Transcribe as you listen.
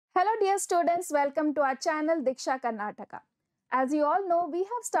Hello dear students, welcome to our channel Diksha Karnataka. As you all know, we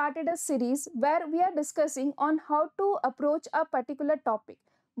have started a series where we are discussing on how to approach a particular topic.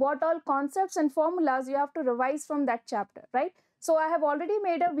 What all concepts and formulas you have to revise from that chapter, right? So I have already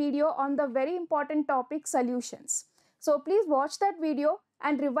made a video on the very important topic solutions. So please watch that video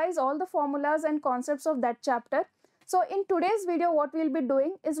and revise all the formulas and concepts of that chapter. So in today's video, what we'll be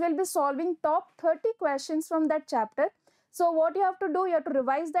doing is we'll be solving top 30 questions from that chapter. So what you have to do, you have to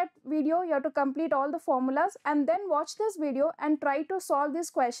revise that video, you have to complete all the formulas and then watch this video and try to solve these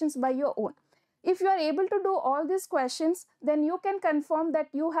questions by your own. If you are able to do all these questions, then you can confirm that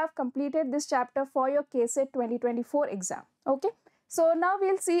you have completed this chapter for your KCET 2024 exam. Okay. So now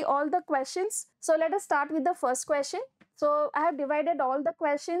we'll see all the questions. So let us start with the first question. So I have divided all the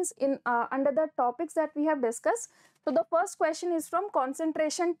questions in under the topics that we have discussed. So the first question is from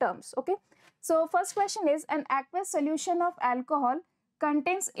concentration terms. Okay. So first question is, an aqueous solution of alcohol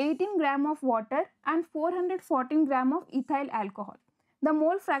contains 18 gram of water and 414 gram of ethyl alcohol. The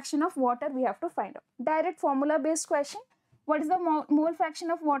mole fraction of water we have to find out. Direct formula based question. What is the mole fraction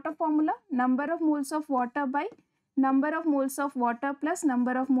of water formula? Number of moles of water by number of moles of water plus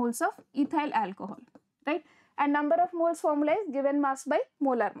number of moles of ethyl alcohol, right? And number of moles formula is given mass by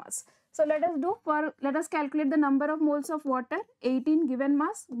molar mass. So let us calculate the number of moles of water. 18 given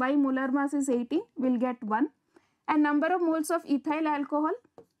mass by molar mass is 18, we'll get 1. And number of moles of ethyl alcohol,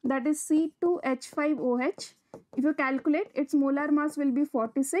 that is C2H5OH. If you calculate, its molar mass will be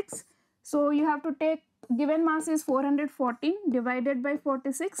 46. So you have to take, given mass is 414 divided by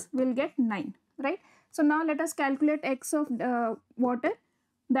 46, we'll get 9, right? So now let us calculate X of water,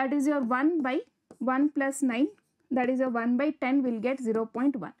 that is your 1 by 1 plus 9, that is your 1 by 10, will get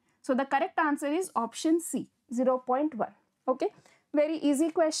 0.1. So the correct answer is option C, 0.1. Okay, very easy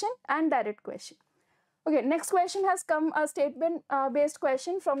question and direct question. Okay, next question has come, a statement based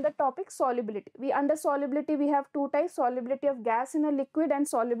question from the topic solubility. Under solubility we have two types, solubility of gas in a liquid and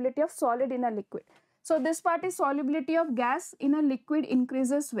solubility of solid in a liquid. So this part is solubility of gas in a liquid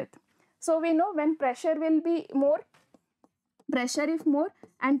increases with. So we know when pressure will be more, pressure if more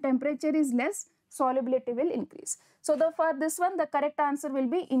and temperature is less, solubility will increase. So for this one, the correct answer will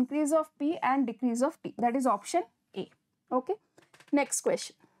be increase of P and decrease of T. That is option A. Okay. Next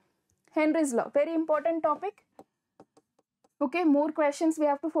question. Henry's law. Very important topic. Okay. More questions. We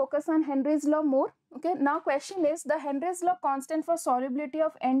have to focus on Henry's law more. Okay. Now question is, the Henry's law constant for solubility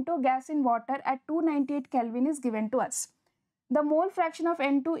of N2 gas in water at 298 Kelvin is given to us. The mole fraction of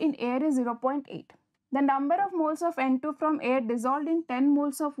N2 in air is 0.8. The number of moles of N2 from air dissolved in 10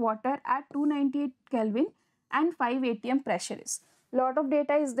 moles of water at 298 Kelvin and 5 atm pressure is. Lot of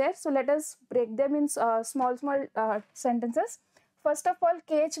data is there. So let us break them in small sentences. First of all,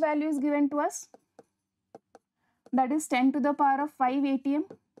 KH value is given to us. That is 10 to the power of 5 atm.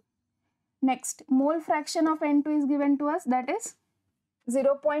 Next, mole fraction of N2 is given to us. That is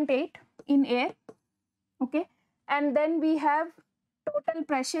 0.8 in air. Okay. And then we have total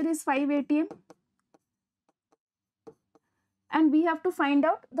pressure is 5 atm. And we have to find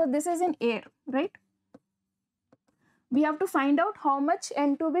out that this is in air, right? We have to find out how much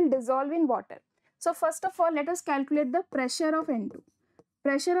N2 will dissolve in water. So first of all, let us calculate the pressure of N2.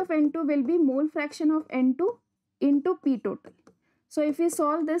 Pressure of N2 will be mole fraction of N2 into P total. So if we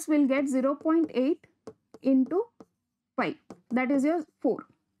solve this, we'll get 0.8 into 5. That is your 4,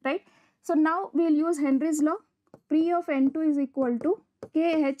 right? So now we'll use Henry's law. P of N2 is equal to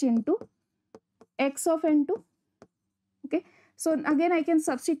KH into X of N2. Okay. So again, I can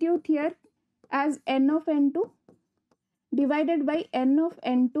substitute here as N of N2 divided by N of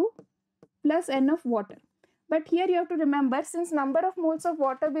N2 plus N of water. But here you have to remember, since number of moles of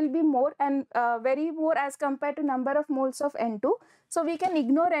water will be more and very more as compared to number of moles of N2. So we can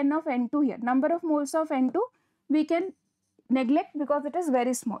ignore N of N2 here. Number of moles of N2 we can neglect because it is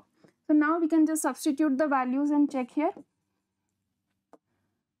very small. So now we can just substitute the values and check here.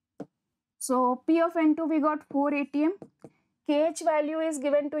 So P of N2 we got 4 atm. KH value is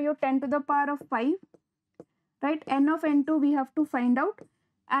given to you 10 to the power of 5, right? N of N2 we have to find out,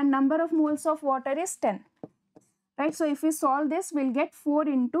 and number of moles of water is 10, right? So if we solve this, we'll get 4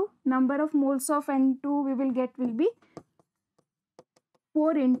 into number of moles of N2 we will get will be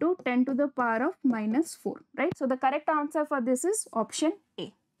 4 into 10 to the power of minus 4, right? So the correct answer for this is option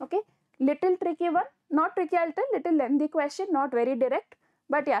A. Okay, little tricky one, not tricky, I'll tell, little lengthy question, not very direct,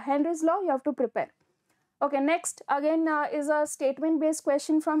 but yeah, Henry's law you have to prepare. Okay, next again is a statement based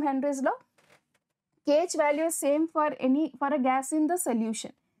question from Henry's law. KH value is same for a gas in the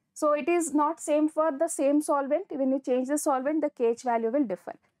solution. So it is not same for the same solvent. When you change the solvent, the KH value will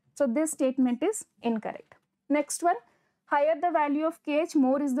differ. So this statement is incorrect. Next one, Higher the value of KH,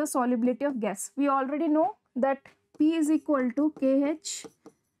 more is the solubility of gas. We already know that P is equal to KH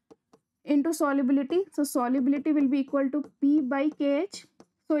into solubility. So solubility will be equal to P by KH.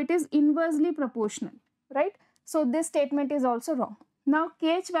 So it is inversely proportional, right? So this statement is also wrong. Now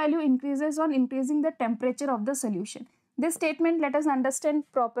KH value increases on increasing the temperature of the solution. This statement let us understand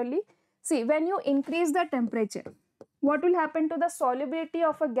properly. See, when you increase the temperature, what will happen to the solubility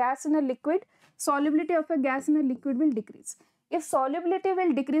of a gas in a liquid? Solubility of a gas in a liquid will decrease. If solubility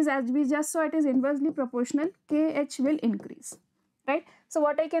will decrease, as we just saw, it is inversely proportional, KH will increase, right? So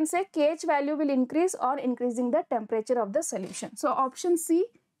what I can say, KH value will increase on increasing the temperature of the solution. So option C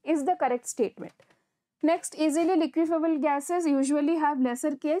is the correct statement. Next, easily liquefiable gases usually have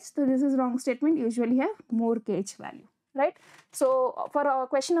lesser KH. So this is wrong statement, usually have more KH value, right? So for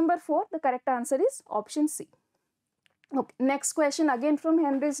question number 4, the correct answer is option C. Okay, next question again from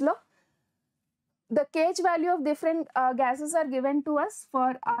Henry's law. The KH value of different gases are given to us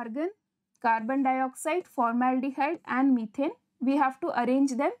for argon, carbon dioxide, formaldehyde and methane. We have to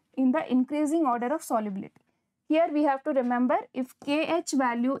arrange them in the increasing order of solubility. Here we have to remember, if KH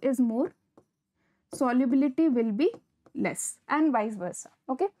value is more, solubility will be less and vice versa.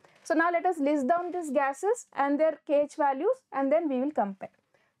 Okay. So now let us list down these gases and their KH values and then we will compare.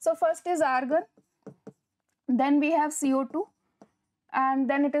 So first is argon, then we have CO2 and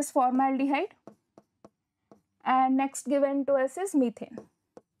then it is formaldehyde, and next given to us is methane.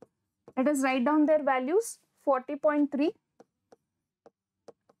 Let us write down their values. 40.3.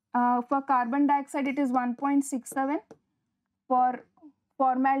 For carbon dioxide it is 1.67. For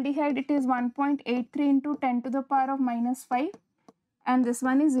formaldehyde it is 1.83 into 10 to the power of minus 5, and this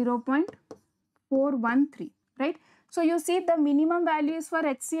one is 0.413, right? So you see the minimum value is for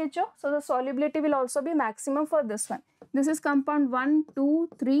HCHO, so the solubility will also be maximum for this one. This is compound 1, 2,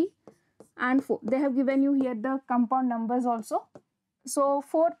 3 and 4. They have given you here the compound numbers also. So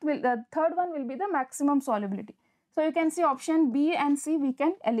the third one will be the maximum solubility. So you can see option B and C we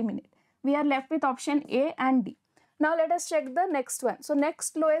can eliminate. We are left with option A and D. Now let us check the next one. So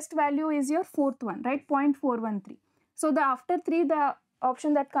next lowest value is your fourth one, right? 0.413. So the after 3, the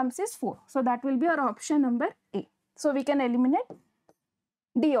option that comes is 4. So that will be our option number A. So we can eliminate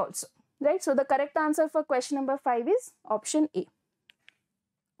D also, right? So the correct answer for question number 5 is option A.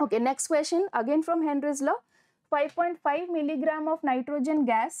 Okay, next question again from Henry's law. 5.5 milligram of nitrogen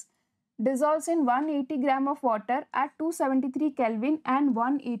gas dissolves in 180 gram of water at 273 Kelvin and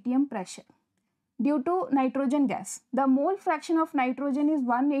 1 atm pressure. Due to nitrogen gas, the mole fraction of nitrogen is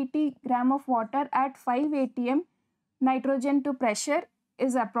 180 gram of water at 5 atm nitrogen to pressure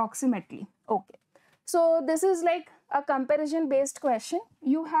is approximately. Okay. So this is like a comparison based question.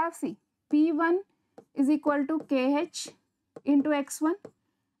 You have, see, P1 is equal to KH into X1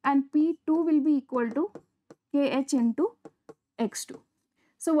 and P2 will be equal to KH into X2.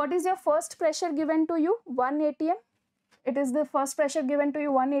 So what is your first pressure given to you? 1 atm. It is the first pressure given to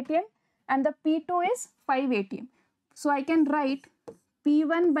you 1 atm and the P2 is 5 atm. So I can write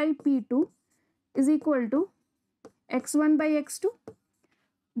P1 by P2 is equal to X1 by X2.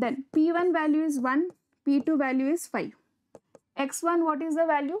 Then P1 value is 1, P2 value is 5. X1, what is the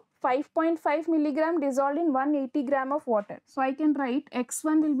value? 5.5 milligram dissolved in 180 gram of water. So I can write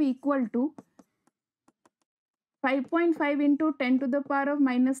X1 will be equal to 5.5 into 10 to the power of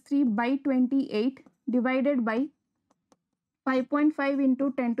minus 3 by 28 divided by 5.5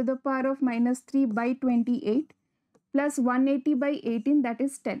 into 10 to the power of minus 3 by 28 plus 180 by 18, that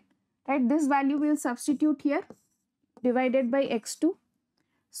is 10. Right? This value will substitute here divided by X2.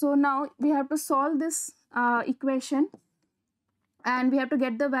 So now we have to solve this equation and we have to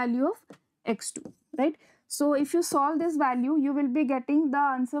get the value of X2, right? So if you solve this value, you will be getting the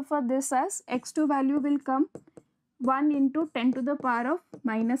answer for this as X2 value will come 1 into 10 to the power of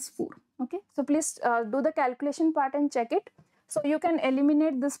minus 4. Okay, so please do the calculation part and check it. So you can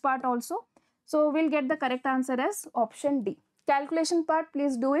eliminate this part also. So we'll get the correct answer as option D. Calculation part,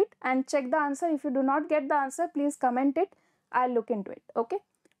 please do it and check the answer. If you do not get the answer, please comment it. I'll look into it. Okay,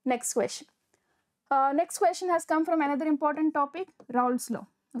 next question. Next question has come from another important topic, Raoult's law.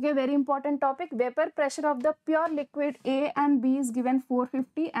 Okay, very important topic. Vapor pressure of the pure liquid A and B is given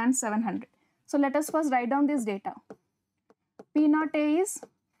 450 and 700. So let us first write down this data. P naught A is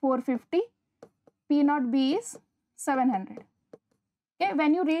 450, P naught B is 700. Okay,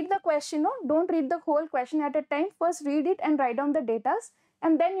 when you read the question, no, don't read the whole question at a time. First read it and write down the data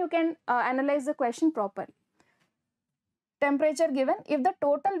and then you can analyze the question properly. Temperature given, if the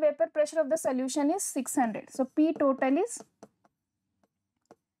total vapor pressure of the solution is 600. So P total is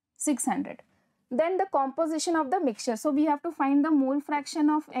 600. Then the composition of the mixture. So we have to find the mole fraction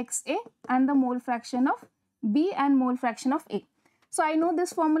of XA and the mole fraction of B and mole fraction of A. So I know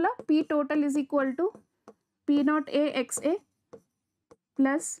this formula, P total is equal to P naught A XA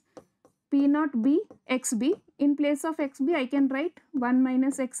plus P naught B XB. In place of XB, I can write 1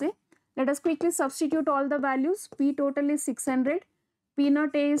 minus XA. Let us quickly substitute all the values. P total is 600, P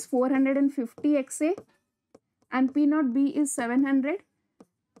naught A is 450 XA, and P naught B is 700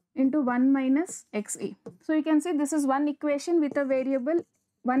 into 1 minus XA. So you can see this is one equation with a variable,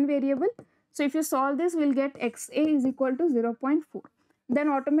 one variable. So if you solve this, we'll get XA is equal to 0.4. Then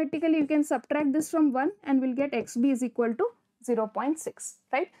automatically you can subtract this from 1 and we'll get XB is equal to 0.6,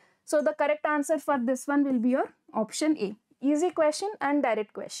 right? So the correct answer for this one will be your option A. Easy question and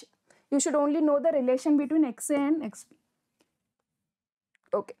direct question. You should only know the relation between XA and XB.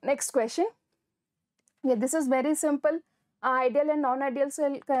 Okay, next question. Yeah, this is very simple. Ideal and non-ideal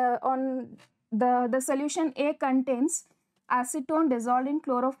cell on the solution A contains acetone dissolved in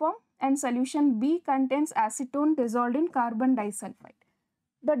chloroform and solution B contains acetone dissolved in carbon disulfide.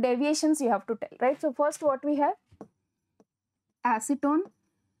 The deviations you have to tell, right? So first what we have, acetone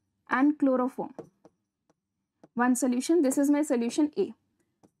and chloroform. One solution, this is my solution A.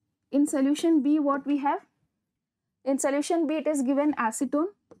 In solution B, what we have? In solution B, it is given acetone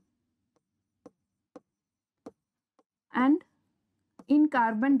and in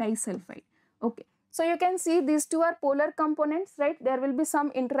carbon disulfide. Okay, so you can see these two are polar components, right? There will be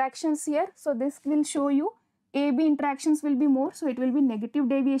some interactions here. So this will show you AB interactions will be more, so it will be negative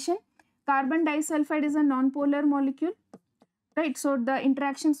deviation. Carbon disulfide is a non-polar molecule, right? So the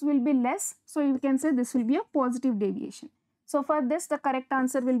interactions will be less, so you can say this will be a positive deviation. So for this, the correct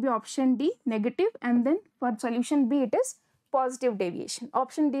answer will be option D, negative, and then for solution B, it is positive deviation.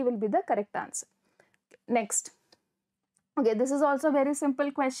 Option D will be the correct answer. Next. Okay, this is also a very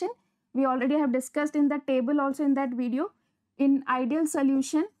simple question. We already have discussed in the table also in that video, in ideal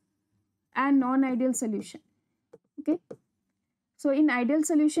solution and non-ideal solution. Okay, so in ideal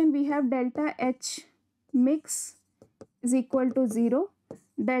solution, we have delta H mix is equal to 0,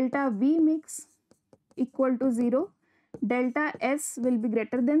 delta V mix equal to 0, delta S will be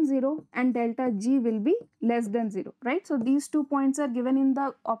greater than 0, and delta G will be less than 0, right? So these 2 points are given in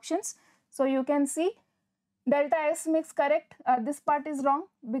the options. So you can see delta S mix correct. This part is wrong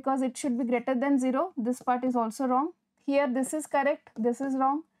because it should be greater than 0. This part is also wrong. Here this is correct, this is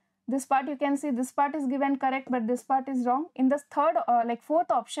wrong. This part you can see this part is given correct, but this part is wrong. In the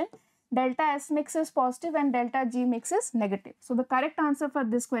fourth option, delta S mix is positive and delta G mix is negative. So the correct answer for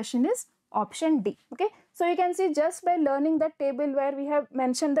this question is option D. Okay, so you can see just by learning the table where we have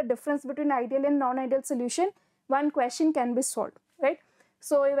mentioned the difference between ideal and non-ideal solution, one question can be solved, right?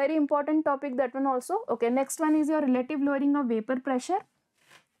 So a very important topic, that one also. Okay, next one is your relative lowering of vapor pressure.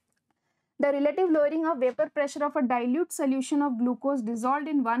 The relative lowering of vapor pressure of a dilute solution of glucose dissolved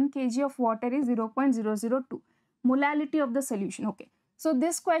in 1 kg of water is 0.002. Molality of the solution. Okay, so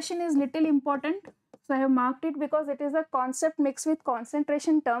this question is little important. So I have marked it because it is a concept mixed with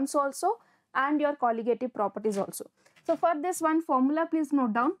concentration terms also and your colligative properties also. So for this one formula, please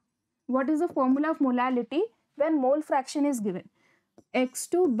note down. What is the formula of molality when mole fraction is given?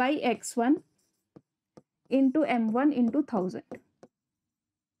 X2 by X1 into M1 into 1000.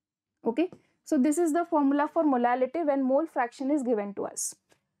 Okay, so this is the formula for molality when mole fraction is given to us.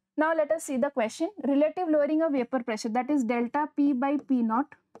 Now let us see the question. Relative lowering of vapor pressure, that is delta P by P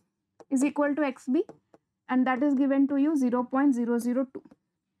naught is equal to XB, and that is given to you 0.002.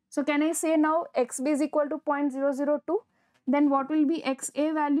 So can I say now XB is equal to 0.002? Then what will be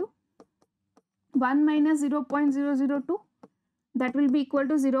XA value? 1 minus 0.002, that will be equal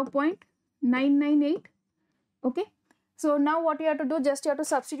to 0.998. Okay, so now what you have to do, just you have to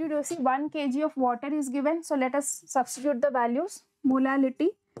substitute. You see 1 kg of water is given, so let us substitute the values. Molality,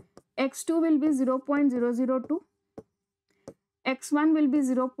 X2 will be 0.002, X1 will be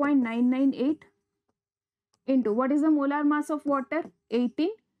 0.998 into, what is the molar mass of water? 18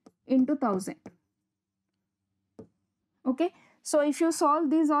 into 1000. Okay, so if you solve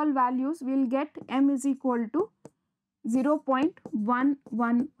these all values, we will get M is equal to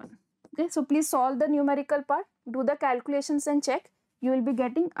 0.111. Okay, so please solve the numerical part, do the calculations and check. You will be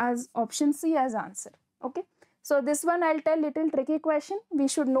getting as option C as answer. Okay, so this one I'll tell little tricky question. We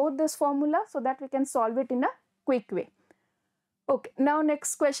should know this formula so that we can solve it in a quick way. Okay, now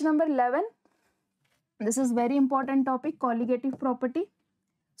next question number 11. This is very important topic, colligative property.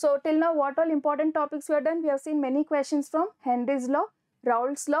 So till now what all important topics we have done? We have seen many questions from Henry's law,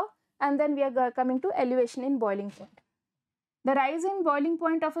 Raoult's law, and then we are coming to elevation in boiling point. The rise in boiling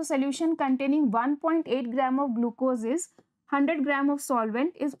point of a solution containing 1.8 gram of glucose is 100 gram of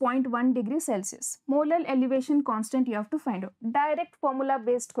solvent is 0.1 degree Celsius. Molar elevation constant you have to find out. Direct formula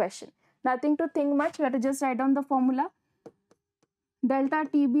based question. Nothing to think much. We have to just write down the formula. Delta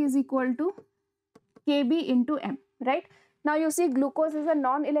TB is equal to Kb into M, right? Now you see glucose is a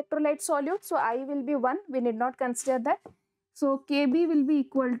non-electrolyte solute, so I will be 1. We need not consider that. So Kb will be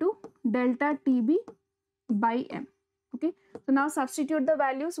equal to delta TB by M. Okay, so now substitute the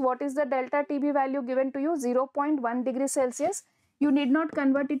values. What is the delta TB value given to you? 0.1 degrees Celsius. You need not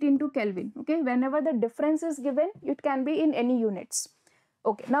convert it into Kelvin. Okay, whenever the difference is given, it can be in any units.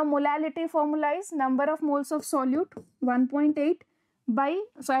 Okay, now molality formula is number of moles of solute 1.8 by,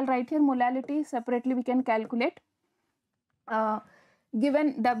 so I'll write here molality separately, we can calculate.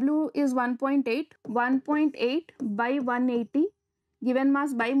 Given W is 1.8, 1.8 by 180, given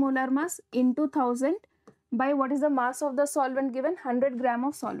mass by molar mass into 1000 by what is the mass of the solvent given? 100 gram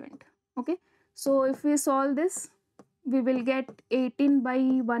of solvent. Okay, so if we solve this, we will get 18 by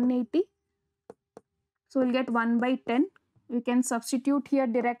 180, so we'll get 1 by 10. We can substitute here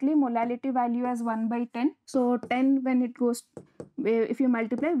directly molality value as 1 by 10. So 10 when it goes, if you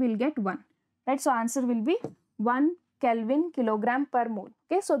multiply, we'll get 1. Right, so answer will be 1 Kelvin kilogram per mole.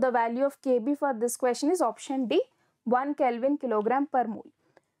 Okay, so the value of Kb for this question is option D, 1 Kelvin kilogram per mole.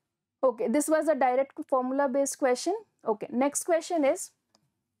 Okay, this was a direct formula based question. Okay, next question is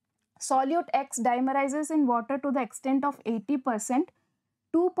solute X dimerizes in water to the extent of 80%.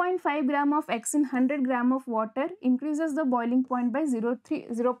 2.5 gram of X in 100 gram of water increases the boiling point by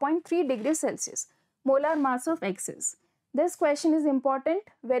 0.3 degrees Celsius. Molar mass of X is. This question is important,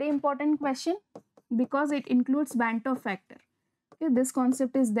 very important question, because it includes Bantoff factor. Okay, this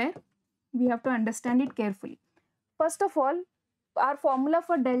concept is there. We have to understand it carefully. First of all, our formula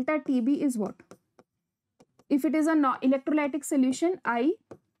for delta TB is what? If it is a electrolytic solution, I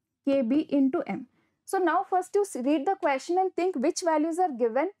Kb into M. So now first you read the question and think which values are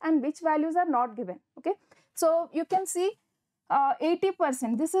given and which values are not given. Okay, so you can see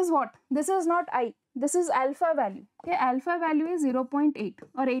 80%. This is what? This is not I. This is alpha value. Okay, alpha value is 0.8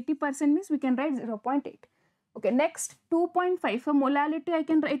 or 80% means we can write 0.8. Okay, next 2.5 for molality I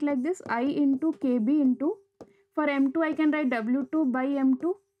can write like this, I into Kb into, for M2 I can write W2 by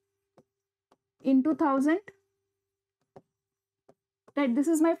M2 into 1000. Right, this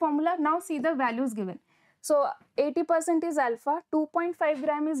is my formula. Now see the values given. So 80% is alpha, 2.5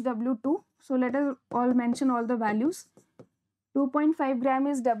 gram is W2. So let us all mention all the values. 2.5 gram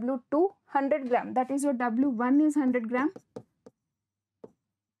is W2, 100 gram, that is your W1 is 100 gram,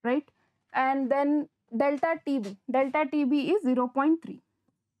 right? And then delta TB is 0.3.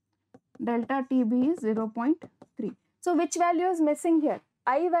 Delta TB is 0.3. So which value is missing here?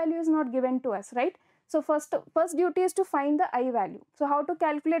 I value is not given to us, right? So first duty is to find the I value. So how to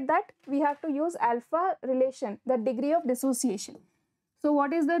calculate that? We have to use alpha relation, the degree of dissociation. So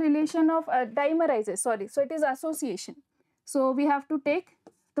what is the relation of dimerizes? Sorry, so it is association. So we have to take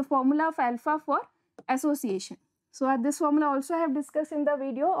the formula of alpha for association. So this formula also I have discussed in the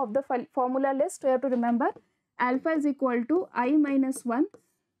video of the formula list. We have to remember alpha is equal to I minus 1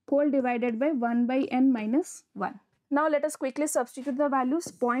 whole divided by 1 by n minus 1. Now let us quickly substitute the values.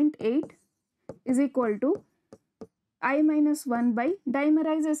 0.8 is equal to I minus 1 by,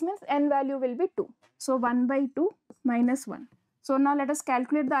 dimerizes means n value will be 2. So 1 by 2 minus 1. So now let us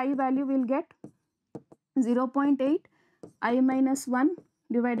calculate the I value. We will get 0.8 I minus 1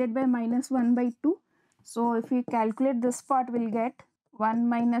 divided by minus 1 by 2. So if we calculate this part, we will get 1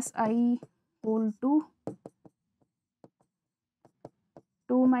 minus I whole 2,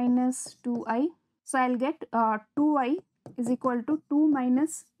 2 minus 2I. So I will get 2I is equal to 2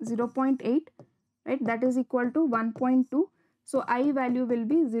 minus 0.8, right? That is equal to 1.2. So I value will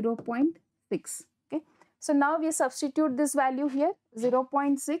be 0.6. Okay. So now we substitute this value here,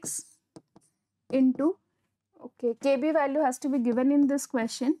 0.6 into, okay, Kb value has to be given in this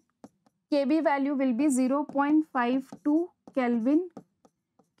question. Kb value will be 0.52 Kelvin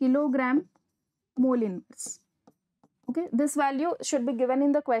kilogram mole inverse. Okay, this value should be given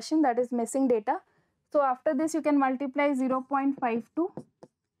in the question, that is missing data. So after this you can multiply 0.52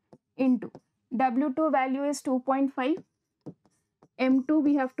 into W2 value is 2.5, M2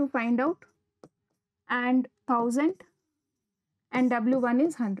 we have to find out, and 1000, and W1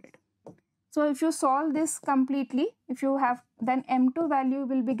 is 100. So if you solve this completely, if you have, then M2 value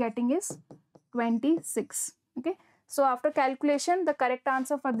will be getting is 26. Okay. So after calculation, the correct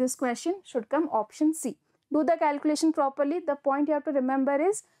answer for this question should come option C. Do the calculation properly. The point you have to remember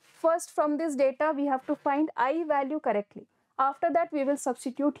is, first from this data we have to find I value correctly. After that we will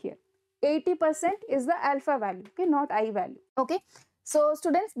substitute here. 80% is the alpha value, okay, not I value. Okay. So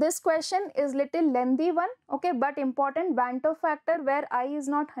students, this question is little lengthy one, okay, but important. Bantoff factor where I is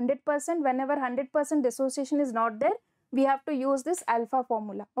not 100%, whenever 100% dissociation is not there, we have to use this alpha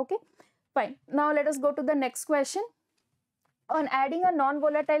formula, okay. Fine. Now let us go to the next question. On adding a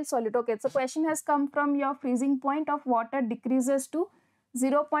non-volatile solid, okay, so question has come from your freezing point of water decreases to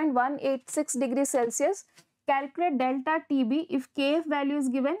 0.186 degrees Celsius. Calculate delta TB if Kf value is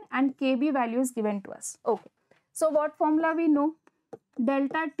given and Kb value is given to us. Okay, so what formula we know?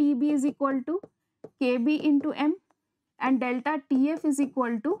 Delta TB is equal to Kb into M and delta TF is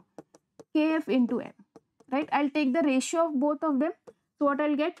equal to Kf into M, right? I'll take the ratio of both of them. So what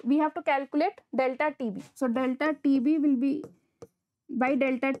I'll get? We have to calculate delta TB. So delta TB will be by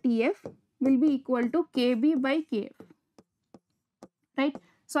delta TF will be equal to Kb by Kf, right?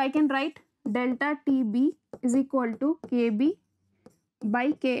 So I can write delta TB is equal to Kb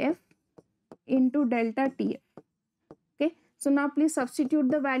by Kf into delta TF. Okay, so now please substitute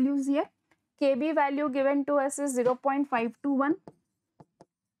the values here. Kb value given to us is 0.521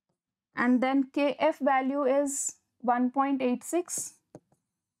 and then Kf value is 1.86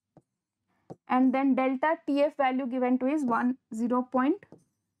 and then delta TF value given to is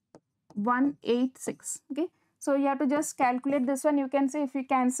 0.186. Okay, so you have to just calculate this one. You can say if you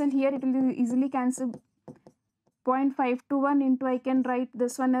cancel here, it will easily cancel 0.521 into, I can write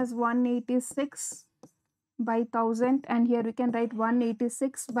this one as 186 by 1000 and here we can write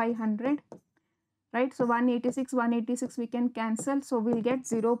 186 by 100, right? So 186 we can cancel, so we'll get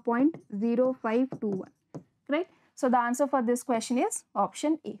 0.0521, right? So the answer for this question is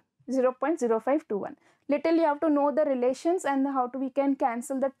option A, 0.0521. Little you have to know the relations and how we can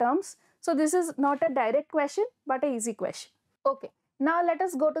cancel the terms. So this is not a direct question but a easy question. Okay, now let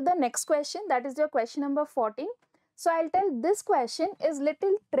us go to the next question, that is your question number 14. So I'll tell this question is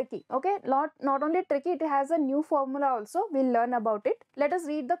little tricky. Okay, not only tricky, it has a new formula also. We'll learn about it. Let us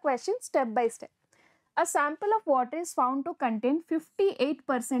read the question step by step. A sample of water is found to contain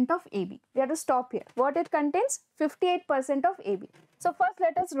 58% of AB. We have to stop here. What it contains? 58% of AB. So first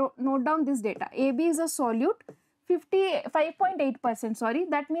let us note down this data. AB is a solute, 5.8%, sorry.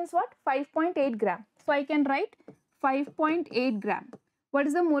 That means what? 5.8 gram. So I can write 5.8 gram. What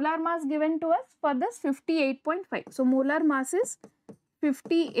is the molar mass given to us for this? 58.5. So molar mass is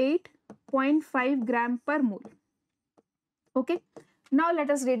 58.5 gram per mole. Okay. Now let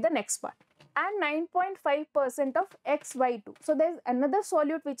us read the next part. And 9.5% of XY2. So there is another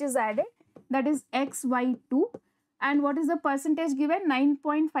solute which is added, that is XY2. And what is the percentage given?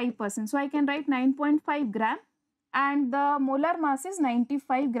 9.5%. So I can write 9.5 gram and the molar mass is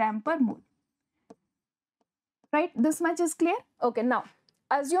 95 gram per mole. Right? This much is clear? Okay. Now,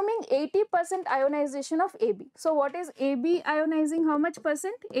 assuming 80% ionization of AB. So what is AB ionizing? How much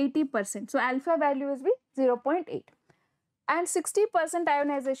percent? 80%. So alpha value is 0.8. And 60%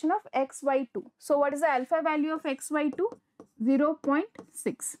 ionization of XY2. So what is the alpha value of XY2?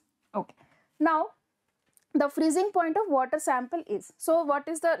 0.6. Okay. Now, the freezing point of water sample is. So what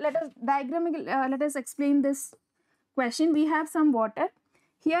is the, let us explain this question. We have some water.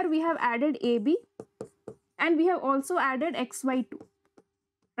 Here we have added AB and we have also added XY2,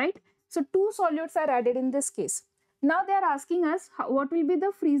 right? So two solutes are added in this case. Now they are asking us what will be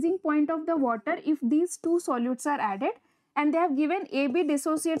the freezing point of the water if these two solutes are added, and they have given AB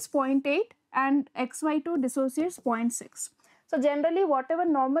dissociates 0.8 and XY2 dissociates 0.6. So generally whatever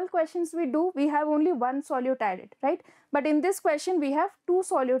normal questions we do, we have only one solute added, right? But in this question we have two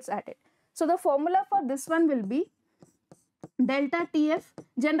solutes added. So the formula for this one will be delta TF.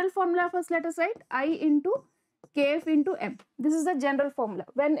 General formula first let us write I into Kf into M. This is the general formula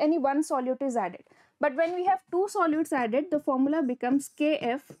when any one solute is added. But when we have two solutes added, the formula becomes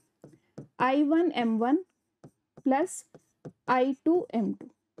Kf I1 M1 plus I2 M2.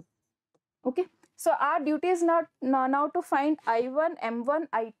 Okay. So our duty is now to find I1, M1,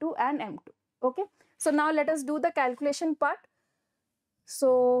 I2 and M2. Okay. So now let us do the calculation part.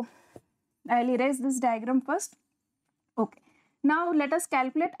 So I'll erase this diagram first. Okay. Now let us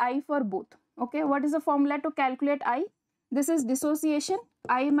calculate I for both. Okay. What is the formula to calculate I? This is dissociation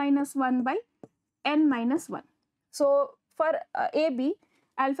I minus 1 by N minus 1. So for AB,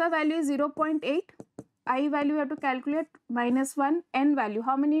 alpha value is 0.8. I value you have to calculate minus 1, N value.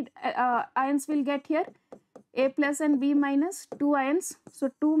 How many ions will get here? A plus and B minus 2 ions.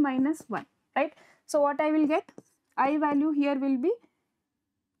 So 2 minus 1, right? So what I will get? I value here will be,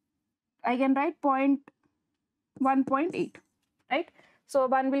 I can write 1.8, right? So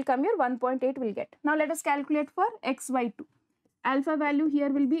 1 will come here, 1.8 will get. Now let us calculate for XY2. Alpha value here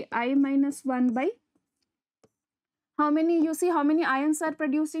will be I minus 1 by, how many, you see how many ions are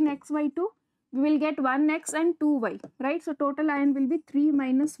produced in XY2? We will get 1x and 2y, right? So total ion will be 3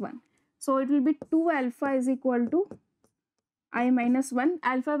 minus 1. So it will be 2 alpha is equal to I minus 1.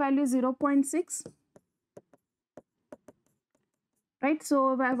 Alpha value is 0.6. right?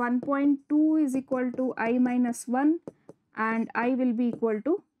 So 1.2 is equal to I minus 1 and I will be equal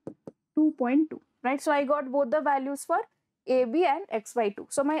to 2.2, right? So I got both the values for AB and XY2.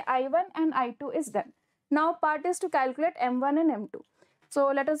 So my I1 and I2 is done. Now part is to calculate M1 and M2.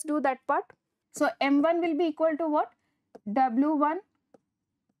 So let us do that part. So M1 will be equal to what? W1,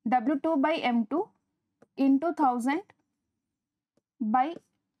 W2 by M2 into 1000 by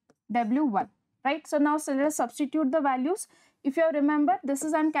W1, right? So now let us substitute the values. If you remember, this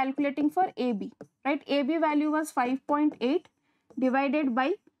is I'm calculating for AB, right? AB value was 5.8 divided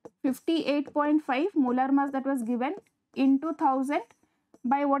by 58.5 molar mass that was given into 1000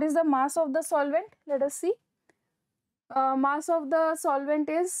 by what is the mass of the solvent? Let us see. Mass of the solvent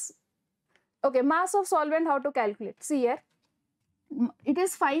is, okay, mass of solvent, how to calculate? See here, it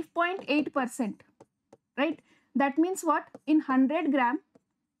is 5.8%, right? That means what? In 100 gram,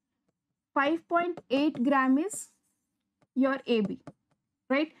 5.8 gram is your AB,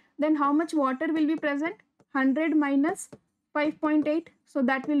 right? Then how much water will be present? 100 minus 5.8. So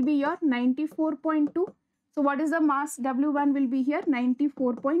that will be your 94.2. So what is the mass? W1 will be here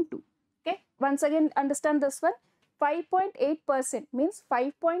 94.2. Okay. Once again, understand this one. 5.8% means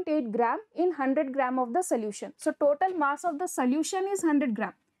 5.8 gram in 100 gram of the solution. So total mass of the solution is 100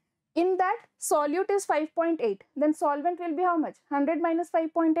 gram. In that, solute is 5.8. Then solvent will be how much? 100 minus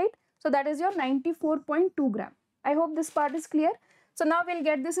 5.8. So that is your 94.2 gram. I hope this part is clear. So now we'll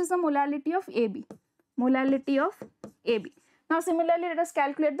get, this is the molality of AB. Molality of AB. Now similarly, let us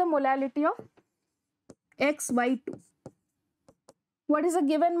calculate the molality of XY2. What is the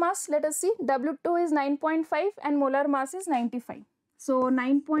given mass? Let us see. W2 is 9.5 and molar mass is 95. So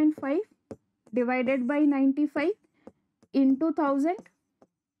 9.5 divided by 95 into 1000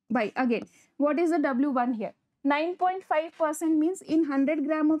 by, again, what is the W1 here? 9.5% means in 100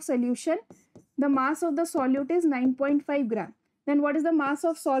 gram of solution, the mass of the solute is 9.5 gram. Then what is the mass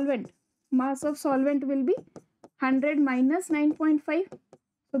of solvent? Mass of solvent will be 100 minus 9.5.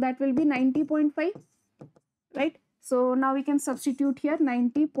 So that will be 90.5, right? So now we can substitute here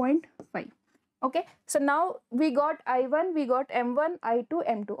 90.5. Okay. So now we got I1, we got M1, I2,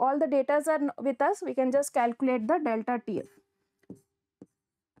 M2. All the data are with us. We can just calculate the delta TF.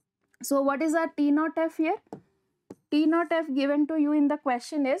 So what is our T naught F here? T naught F given to you in the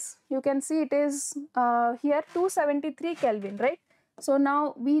question is, you can see it is here 273 Kelvin, right? So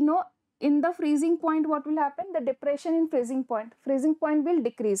now we know in the freezing point what will happen? The depression in freezing point will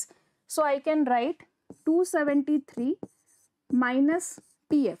decrease. So I can write 273 minus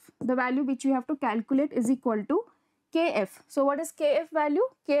TF, the value which you have to calculate is equal to KF. So what is KF value?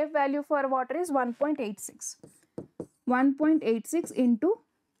 KF value for water is 1.86. 1.86 into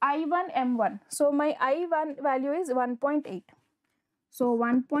I1 M1. So my I1 value is 1.8. So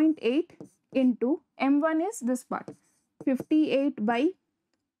 1.8 into M1 is this part. 58 by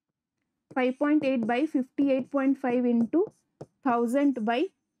 5.8 by 58.5 into 1000 by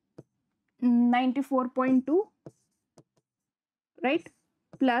 94.2, right?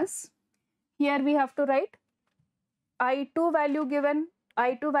 Plus here we have to write I2 value given.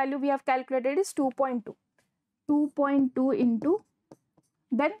 I2 value we have calculated is 2.2. 2.2 into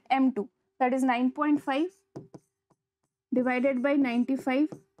then M2, that is 9.5 divided by 95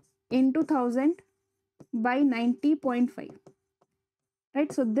 into 1000 by 90.5,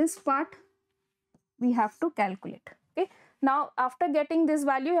 right? So this part we have to calculate. Okay. Now after getting this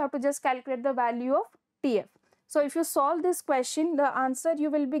value, you have to just calculate the value of TF. So if you solve this question, the answer you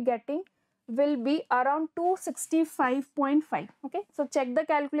will be getting will be around 265.5. Okay. So check the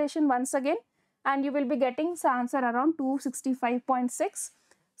calculation once again and you will be getting the answer around 265.6.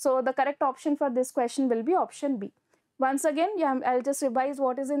 So the correct option for this question will be option B. Once again, I'll just revise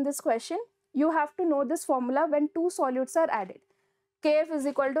what is in this question. You have to know this formula when two solutes are added. KF is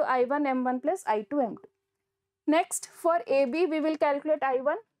equal to I1 M1 plus I2 M2. Next, for AB, we will calculate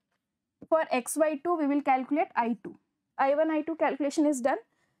I1. For XY2, we will calculate I2. I1, I2 calculation is done.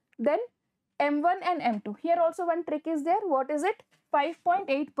 Then M1 and M2. Here also one trick is there. What is it?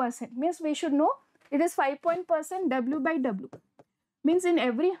 5.8%. Means we should know it is 5% W by W. Means in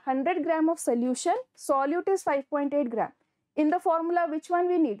every 100 gram of solution, solute is 5.8 gram. In the formula, which one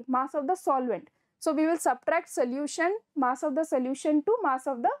we need? Mass of the solvent. So we will subtract solution, mass of the solution to mass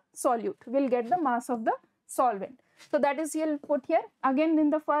of the solute. We'll get the mass of the solvent. So that is here put here. Again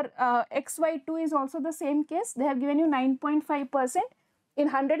in the for XY2 is also the same case. They have given you 9.5%. In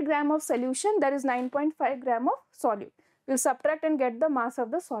 100 gram of solution, there is 9.5 gram of solute. We'll subtract and get the mass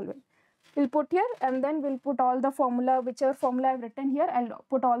of the solvent. We'll put here and then we'll put all the formula, whichever formula I've written here, I'll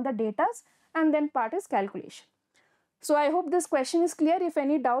put all the datas and then part is calculation. So I hope this question is clear. If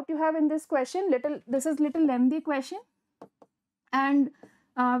any doubt you have in this question, this is little lengthy question. And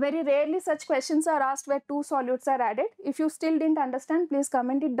very rarely such questions are asked where two solutes are added. If you still didn't understand, please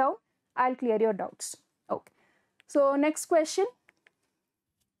comment it down. I'll clear your doubts. Okay. So next question.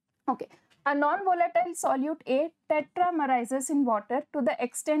 Okay. A non-volatile solute A tetramerizes in water to the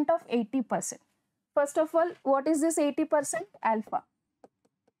extent of 80%. First of all, what is this 80%? Alpha,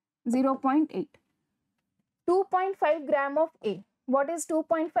 0.8. 2.5 gram of A. What is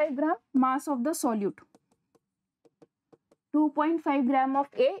 2.5 gram? Mass of the solute. 2.5 gram of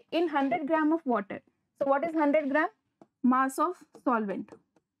A in 100 gram of water. So what is 100 gram? Mass of solvent.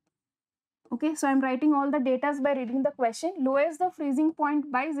 Okay, so I'm writing all the data by reading the question. Lowers the freezing point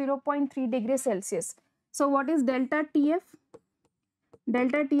by 0.3 degrees Celsius. So what is delta TF?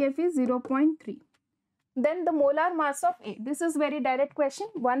 Delta TF is 0.3. Then the molar mass of A. This is very direct question.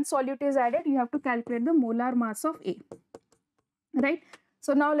 One solute is added. You have to calculate the molar mass of A. Right?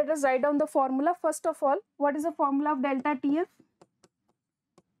 So now let us write down the formula. First of all, what is the formula of delta TF?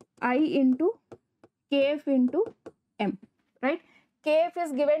 I into Kf into M. Right? Kf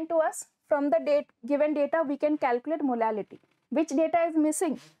is given to us. From the given data, we can calculate molality. Which data is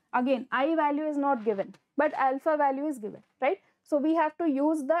missing? Again, I value is not given, but alpha value is given, right? So we have to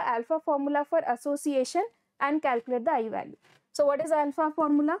use the alpha formula for association and calculate the I value. So what is alpha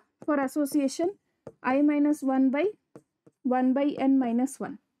formula for association? I minus 1 by n minus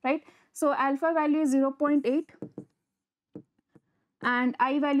 1, right? So alpha value is 0.8 and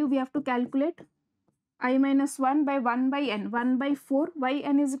I value we have to calculate I minus 1 by n, 1 by 4, why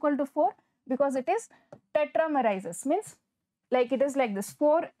n is equal to 4? Because it is tetramerizes, means like it is like this,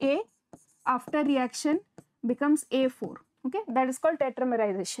 4A after reaction becomes A4, okay, that is called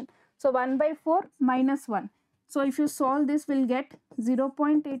tetramerization. So 1 by 4 minus 1. So if you solve this, we'll get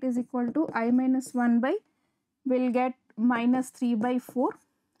 0.8 is equal to I minus 1 by, we'll get minus 3 by 4.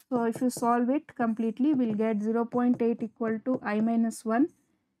 So if you solve it completely, we'll get 0.8 equal to I minus 1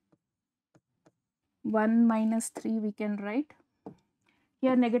 minus 3 we can write.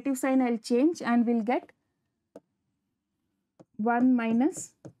 Here negative sign I'll change and we'll get 1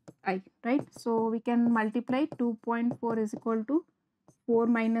 minus I, right? So we can multiply 2.4 is equal to 4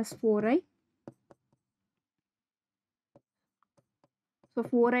 minus 4I. So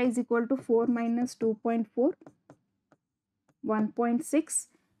 4I is equal to 4 minus 2.4, 1.6.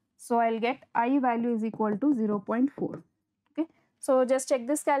 So I'll get I value is equal to 0.4. Okay. So just check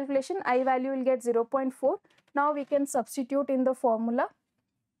this calculation. I value will get 0.4. Now we can substitute in the formula.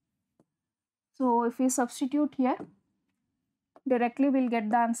 So if we substitute here, directly we'll get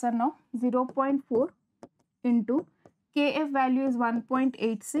the answer now. 0.4 into Kf value is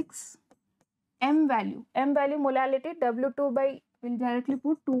 1.86. M value molality W2 by, we'll directly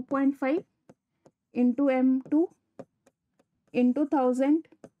put 2.5 into M2 into 1000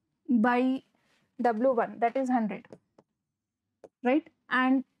 by W1, that is 100, right?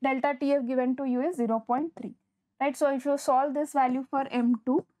 And delta TF given to you is 0.3, right? So if you solve this value for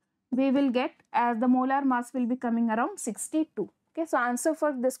M2, we will get, as the molar mass will be coming around 62. Okay, so answer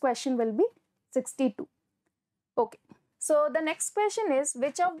for this question will be 62. Okay, so the next question is,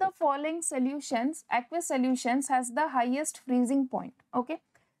 which of the following solutions, aqueous solutions, has the highest freezing point? Okay,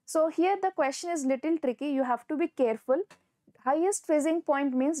 so here the question is little tricky. You have to be careful. Highest freezing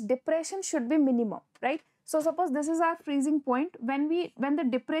point means depression should be minimum, right? So suppose this is our freezing point. When the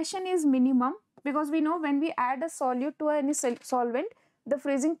depression is minimum, because we know when we add a solute to any solvent, the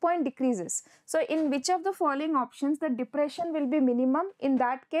freezing point decreases. So in which of the following options the depression will be minimum? In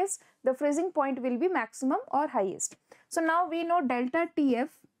that case, the freezing point will be maximum or highest. So now we know delta TF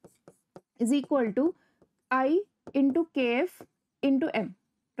is equal to I into Kf into M,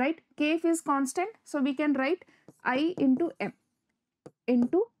 right? Kf is constant, so we can write I into M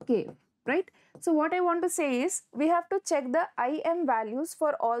into Kf, right? So what I want to say is, we have to check the IM values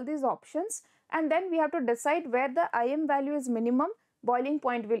for all these options, and then we have to decide where the IM value is minimum, boiling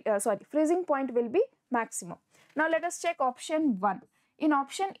point will, freezing point will be maximum. Now let us check option 1. In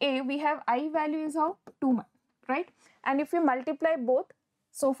option A, we have I value is how? 2, right? And if you multiply both,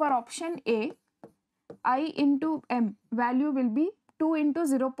 so for option A, I into M value will be 2 into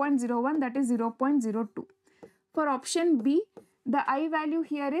 0.01, that is 0.02. For option B, the I value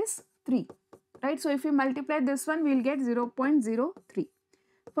here is 3, right? So if you multiply this one, we will get 0.03.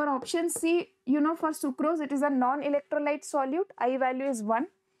 For option C, you know, for sucrose, it is a non-electrolyte solute. I value is 1.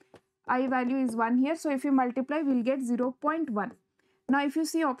 I value is 1 here. So if you multiply, we will get 0.1. Now if you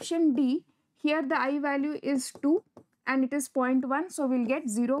see option D, here the I value is 2 and it is 0.1. So we will get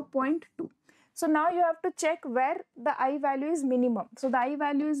 0.2. So now you have to check where the I value is minimum. So the I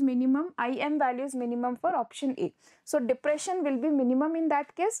value is minimum, IM value is minimum for option A. So depression will be minimum in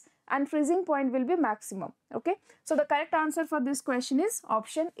that case and freezing point will be maximum. Okay. So the correct answer for this question is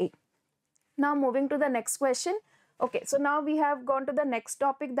option A. Now moving to the next question. Okay, so now we have gone to the next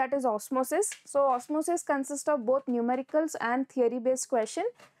topic, that is osmosis. So osmosis consists of both numericals and theory based question.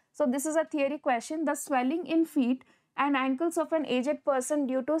 So this is a theory question. The swelling in feet and ankles of an aged person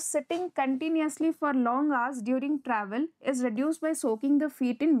due to sitting continuously for long hours during travel is reduced by soaking the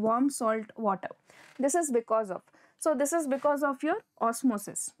feet in warm salt water. This is because of. So this is because of your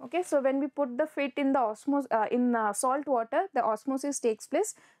osmosis. Okay, so when we put the feet in the salt water, the osmosis takes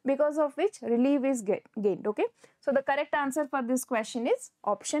place, because of which relief is gained. Okay, so the correct answer for this question is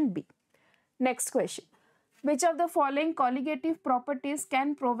option B. Next question. Which of the following colligative properties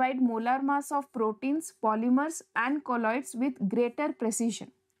can provide molar mass of proteins, polymers and colloids with greater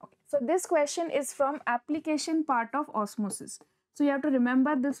precision? Okay, so this question is from application part of osmosis. So you have to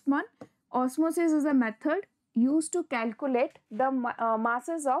remember this one. Osmosis is a method used to calculate the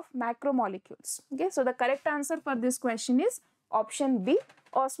masses of macromolecules. Okay, so the correct answer for this question is option B,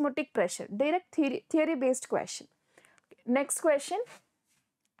 osmotic pressure. Direct theory based question. Okay, next question.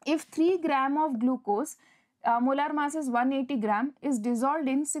 If 3 gram of glucose, molar mass is 180 gram, is dissolved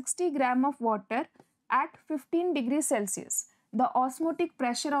in 60 gram of water at 15 degrees Celsius, the osmotic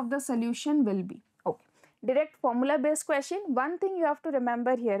pressure of the solution will be. Okay, direct formula based question. One thing you have to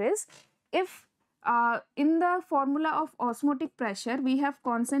remember here is, if in the formula of osmotic pressure, we have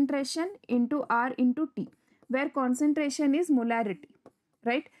concentration into R into T, where concentration is molarity,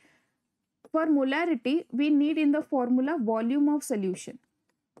 right? For molarity, we need in the formula volume of solution.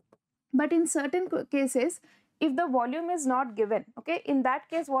 But in certain cases, if the volume is not given, okay, in that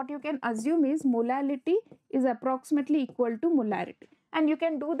case, what you can assume is molality is approximately equal to molarity. And you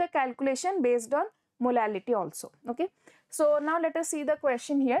can do the calculation based on molality also, okay. So now let us see the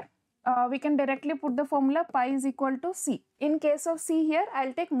question here. We can directly put the formula pi is equal to C. In case of C here,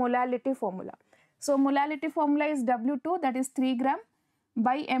 I'll take molality formula. So molality formula is W2, that is 3 gram,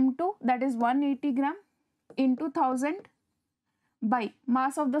 by M2, that is 180 gram, into 1000, by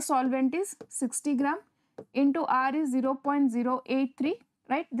mass of the solvent is 60 gram, into R is 0.083,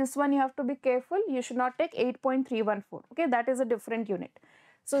 right? This one you have to be careful. You should not take 8.314, okay? That is a different unit.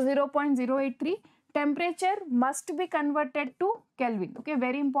 So 0.083. Temperature must be converted to Kelvin. Okay,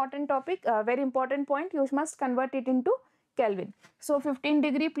 very important topic, very important point. You must convert it into Kelvin. So 15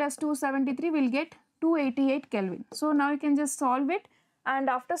 degree plus 273 will get 288 Kelvin. So now you can just solve it, and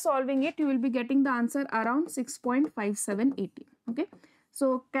after solving it, you will be getting the answer around 6.5780. Okay,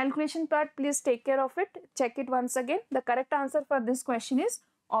 so calculation part, please take care of it. Check it once again. The correct answer for this question is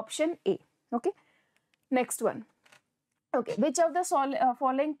option A. Okay, next one. Okay, which of the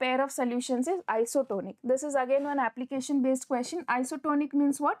following pair of solutions is isotonic? This is again one application based question. Isotonic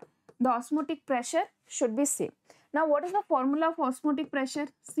means what? The osmotic pressure should be same. Now what is the formula of osmotic pressure?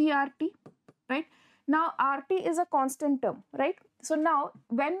 CRT, right? Now RT is a constant term, right? So now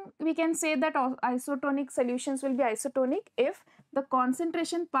when we can say that isotonic solutions will be isotonic if the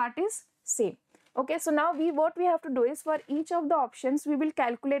concentration part is same. Okay, so now what we have to do is, for each of the options we will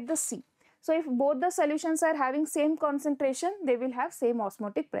calculate the C. So if both the solutions are having same concentration, they will have same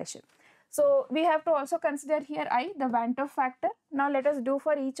osmotic pressure. So we have to also consider here I, the Van 't Hoff factor. Now let us do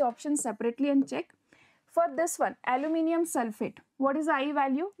for each option separately and check. For this one, aluminium sulfate, what is the I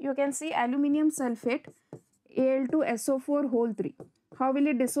value? You can see aluminium sulfate, Al2SO4 whole 3. How will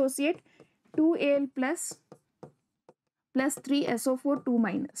it dissociate? 2Al plus 3SO4 2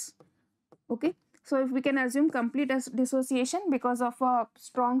 minus. Okay, so if we can assume complete dissociation because of a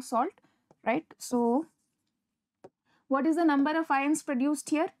strong salt, right? So what is the number of ions produced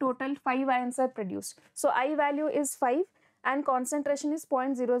here? Total 5 ions are produced. So I value is 5 and concentration is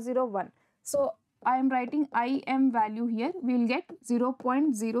 0.001. So I am writing IM value here. We will get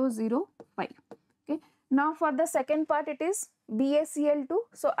 0.005. Okay. Now for the second part, it is BaCl2.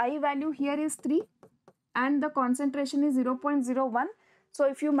 So I value here is 3 and the concentration is 0.01. So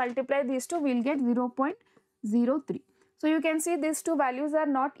if you multiply these two, we will get 0.03. So you can see these two values are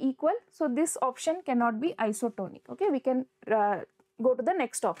not equal. So this option cannot be isotonic. Okay, we can go to the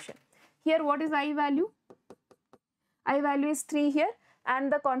next option. Here what is I value? I value is 3 here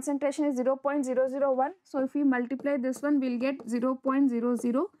and the concentration is 0.001. So if we multiply this one, we'll get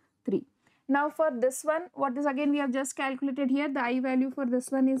 0.003. Now for this one, what is again we have just calculated here, the I value for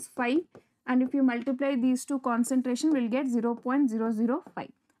this one is 5 and if you multiply these two, concentration will get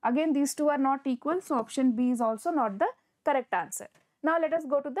 0.005. Again these two are not equal, so option B is also not the correct answer. Now let us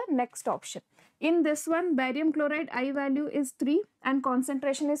go to the next option. In this one, barium chloride I value is 3 and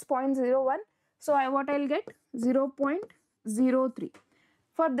concentration is 0.01. So what I'll get 0.03.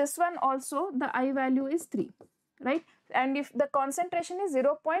 For this one also the I value is 3, right? And if the concentration is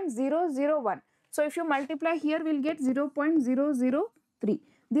 0.001, so if you multiply here, we'll get 0.003.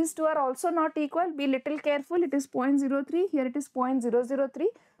 These two are also not equal. Be little careful. It is 0.03. Here it is 0.003.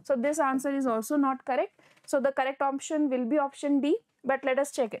 So this answer is also not correct. So the correct option will be option D. But let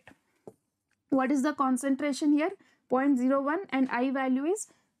us check it. What is the concentration here? 0.01 and I value is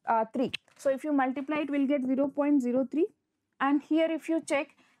 3. So if you multiply it, we'll get 0.03. And here if you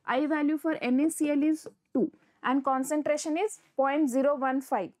check, I value for NaCl is 2 and concentration is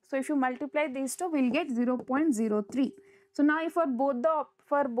 0.015. So if you multiply these two, we'll get 0.03. So now for both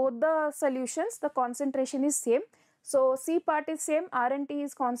the solutions, the concentration is same. So C part is same, R and T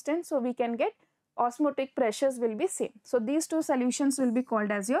is constant. So we can get osmotic pressures will be same. So these two solutions will be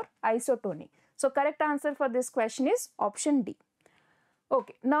called as your isotonic. So correct answer for this question is option D.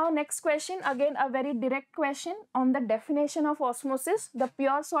 Okay, now next question, again a very direct question on the definition of osmosis. The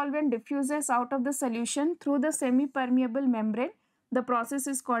pure solvent diffuses out of the solution through the semi-permeable membrane. The process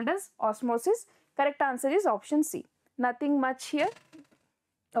is called as osmosis. Correct answer is option C. Nothing much here.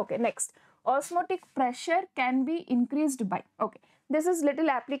 Okay, next. Osmotic pressure can be increased by. Okay, this is little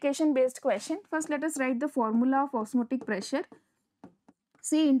application based question. First let us write the formula of osmotic pressure.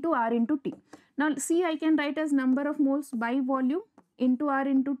 C into R into T. Now C I can write as number of moles by volume into R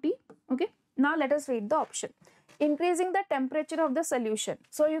into T. Okay. Now let us read the option. Increasing the temperature of the solution.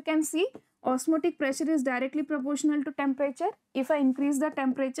 So you can see osmotic pressure is directly proportional to temperature. If I increase the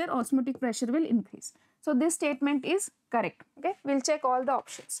temperature, osmotic pressure will increase. So this statement is correct. Okay. We'll check all the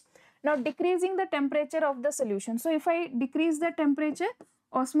options. Now decreasing the temperature of the solution. So if I decrease the temperature,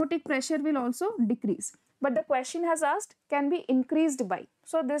 osmotic pressure will also decrease. But the question has asked can be increased by.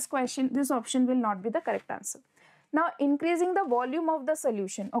 So this option will not be the correct answer. Now increasing the volume of the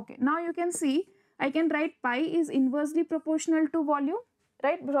solution. Okay, now you can see I can write pi is inversely proportional to volume,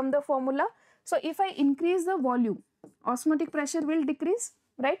 right, from the formula. So if I increase the volume, osmotic pressure will decrease,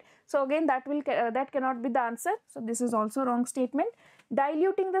 right? So again that cannot be the answer. So this is also wrong statement.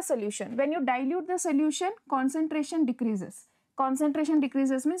 Diluting the solution. When you dilute the solution, concentration decreases. Concentration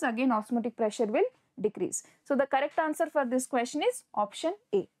decreases means again osmotic pressure will decrease. So the correct answer for this question is option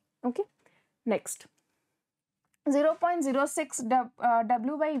A. Okay. Next. 0.06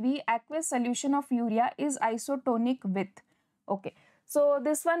 W by V aqueous solution of urea is isotonic with. Okay. So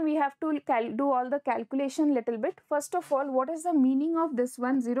this one we have to do all the calculation little bit. First of all, what is the meaning of this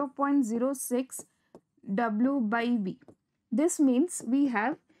one 0.06 W by V? This means we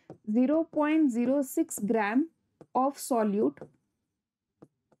have 0.06 gram of solute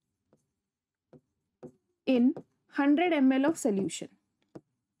in 100 ml of solution.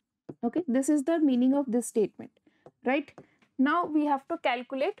 Okay, this is the meaning of this statement, right? Now we have to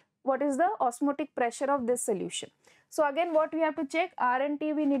calculate what is the osmotic pressure of this solution. So again what we have to check, R and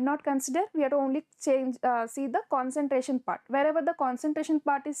T we need not consider, we have to only see the concentration part. Wherever the concentration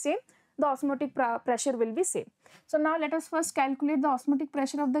part is same, the osmotic pressure will be same. So now let us first calculate the osmotic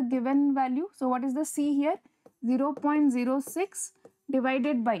pressure of the given value. So what is the C here? 0.06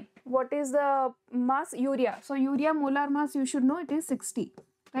 divided by what is the mass? Urea. So urea molar mass you should know it is 60,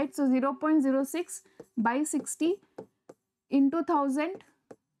 right? So 0.06 by 60 into 1000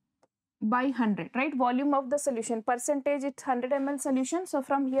 by 100, right? Volume of the solution, percentage it's 100 ml solution. So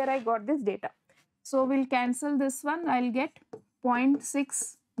from here I got this data. So we'll cancel this one. I'll get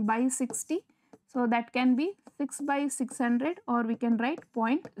 0.6 by 60. So that can be 6 by 600 or we can write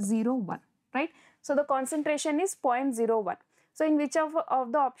 0.01, right? So the concentration is 0.01. So in which of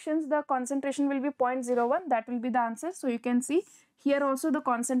the options the concentration will be 0.01, that will be the answer. So you can see here also the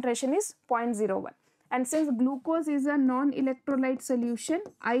concentration is 0.01. And since glucose is a non-electrolyte solution,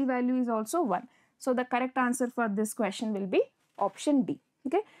 I value is also 1. So the correct answer for this question will be option D.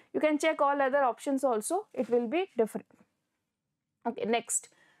 Okay. You can check all other options also. It will be different. Okay. Next.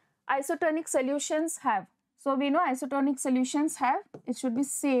 Isotonic solutions have. So we know isotonic solutions have, it should be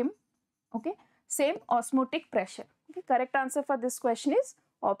same. Okay. Same osmotic pressure. Okay. Correct answer for this question is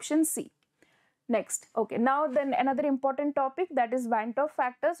option C. Next. Okay. Now then another important topic, that is Van 't Hoff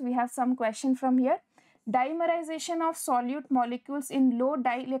factors. We have some question from here. Dimerization of solute molecules in low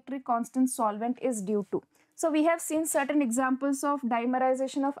dielectric constant solvent is due to. So we have seen certain examples of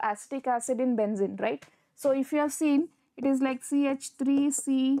dimerization of acetic acid in benzene, right? So if you have seen, it is like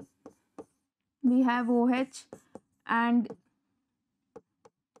CH3C, we have OH and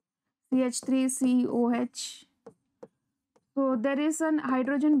CH3COH. So there is an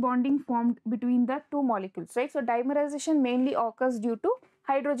hydrogen bonding formed between the two molecules, right? So dimerization mainly occurs due to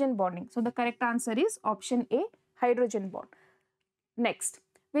hydrogen bonding. So the correct answer is option A, hydrogen bond. Next,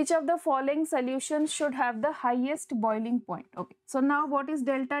 Which of the following solutions should have the highest boiling point? Okay, so now what is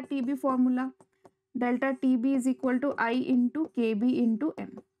delta TB formula? Delta TB is equal to I into KB into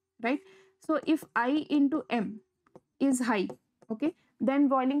M, right? So if I into M is high, okay, then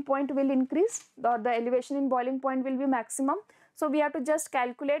boiling point will increase, or the elevation in boiling point will be maximum. So we have to just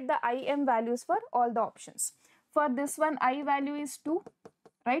calculate the IM values for all the options. For this one, I value is 2,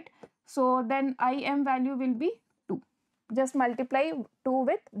 right? So then IM value will be 2. Just multiply 2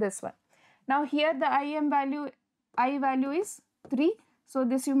 with this one. Now here the I value is 3. So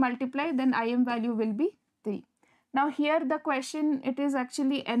this you multiply, then IM value will be 3. Now here the question, it is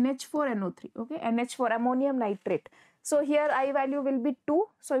actually NH4NO3, okay, NH4 ammonium nitrate. So here I value will be 2.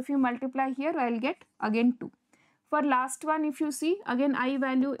 So if you multiply here, I'll get again 2. For last one, if you see, again I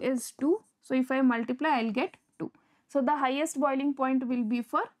value is 2. So if I multiply, I'll get 2. So the highest boiling point will be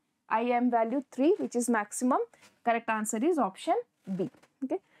for IM value 3, which is maximum. Correct answer is option B.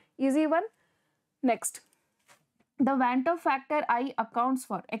 Okay, easy one. Next, the Van 't factor I accounts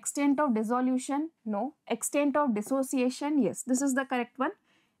for extent of dissolution, no. Extent of dissociation, yes, this is the correct one.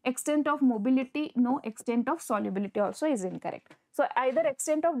 Extent of mobility, no. Extent of solubility also is incorrect. So either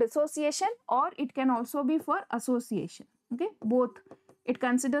extent of dissociation, or it can also be for association. Okay, both, it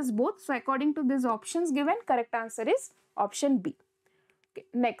considers both. So according to these options given, correct answer is option B. Okay,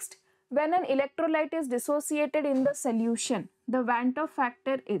 next, when an electrolyte is dissociated in the solution, the Van 't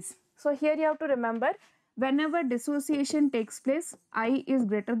factor is, so here you have to remember, whenever dissociation takes place, I is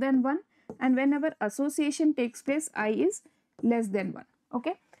greater than 1, and whenever association takes place, I is less than 1.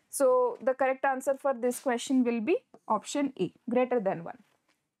 Okay, so the correct answer for this question will be option A, greater than 1.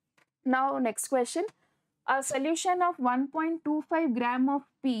 Now next question, a solution of 1.25 gram of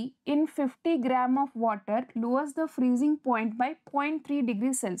P in 50 gram of water lowers the freezing point by 0.3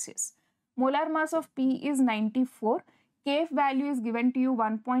 degrees Celsius. Molar mass of P is 94. Kf value is given to you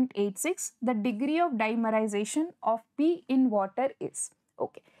 1.86. The degree of dimerization of P in water is.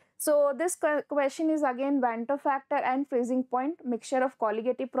 Okay. So this question is again Van 't factor and freezing point, mixture of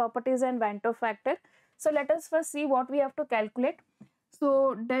colligative properties and Van 't factor. So let us first see what we have to calculate.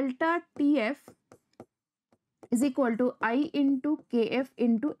 So delta TF is equal to I into Kf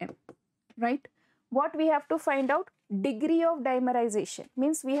into M, right? What we have to find out? Degree of dimerization,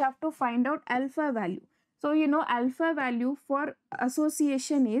 means we have to find out alpha value. So you know alpha value for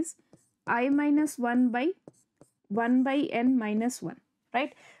association is I minus 1 by N minus 1,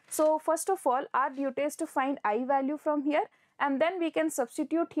 right? So first of all, our duty is to find I value from here, and then we can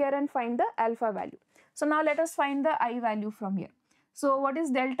substitute here and find the alpha value. So now let us find the I value from here. So what is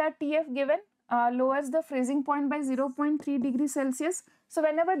delta TF given? Lowers the freezing point by 0.3 degrees Celsius. So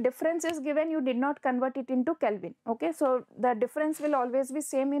whenever difference is given, you did not convert it into Kelvin. Okay, so the difference will always be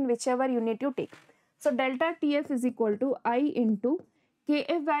same in whichever unit you take. So delta TF is equal to I into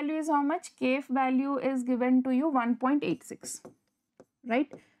Kf value is how much? Kf value is given to you 1.86,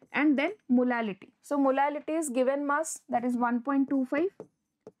 right? And then molality. So molality is given mass, that is 1.25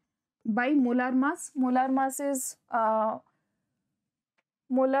 by molar mass. Molar mass is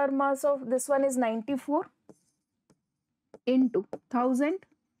molar mass of this one is 94 into 1000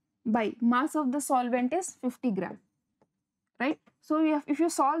 by mass of the solvent is 50 gram, right? So if you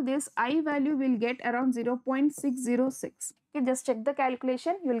solve this, I value will get around 0.606. Okay, just check the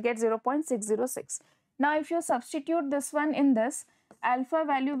calculation, you will get 0.606. Now if you substitute this one in this, alpha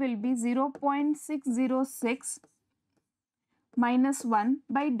value will be 0.606 minus 1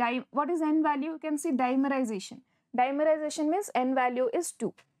 by what is N value? You can see dimerization. Dimerization means N value is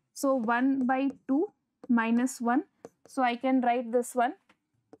 2. So 1 by 2 minus 1. So I can write this one.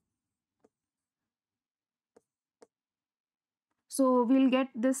 So we'll get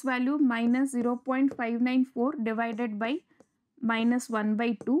this value minus 0.594 divided by minus 1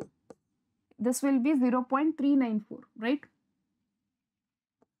 by 2. This will be 0.394, right?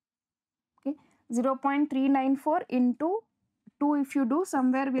 Okay, 0.394 into 2 if you do,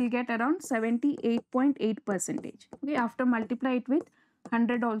 somewhere we'll get around 78.8%. Okay, after multiply it with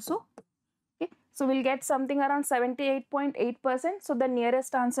 100 also. Okay, so we'll get something around 78.8%. So the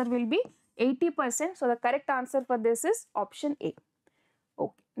nearest answer will be 80%. So the correct answer for this is option A.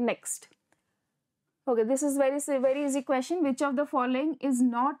 Okay, next. Okay, this is very easy question. Which of the following is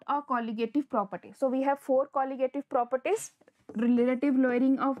not a colligative property? So we have 4 colligative properties: relative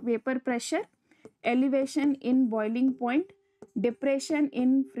lowering of vapor pressure, elevation in boiling point, depression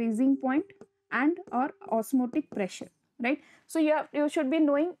in freezing point, and or osmotic pressure, right? So you should be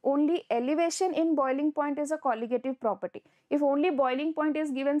knowing only elevation in boiling point is a colligative property. If only boiling point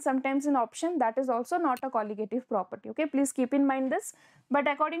is given sometimes in option, that is also not a colligative property. Okay, please keep in mind this. But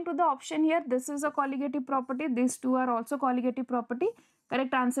according to the option here, this is a colligative property. These two are also colligative property.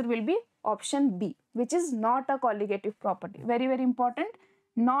 Correct answer will be option B, which is not a colligative property. Very, very important,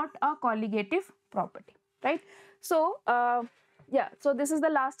 not a colligative property, right? So, yeah, so this is the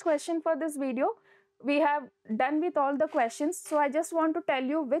last question for this video. We have done with all the questions. So I just want to tell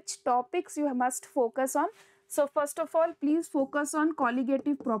you which topics you must focus on. So first of all, please focus on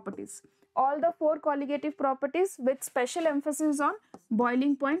colligative properties. All the 4 colligative properties with special emphasis on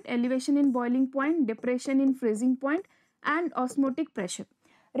boiling point, elevation in boiling point, depression in freezing point, and osmotic pressure.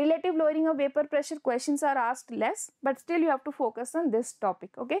 Relative lowering of vapor pressure questions are asked less, but still you have to focus on this topic,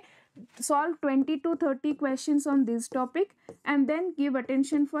 okay? Solve 20 to 30 questions on this topic and then give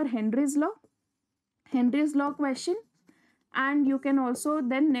attention for Henry's law question, and you can also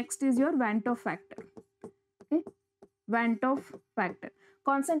then next is your Van 't Hoff factor. Okay, Van 't Hoff factor.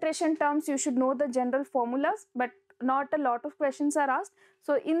 Concentration terms, you should know the general formulas, but not a lot of questions are asked.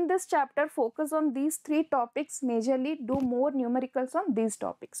 So in this chapter, focus on these 3 topics majorly, do more numericals on these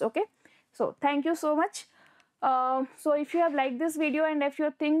topics, okay? So thank you so much. So if you have liked this video and if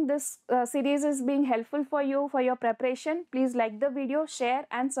you think this series is being helpful for you for your preparation, please like the video, share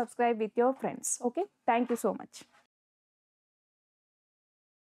and subscribe with your friends, okay? Thank you so much.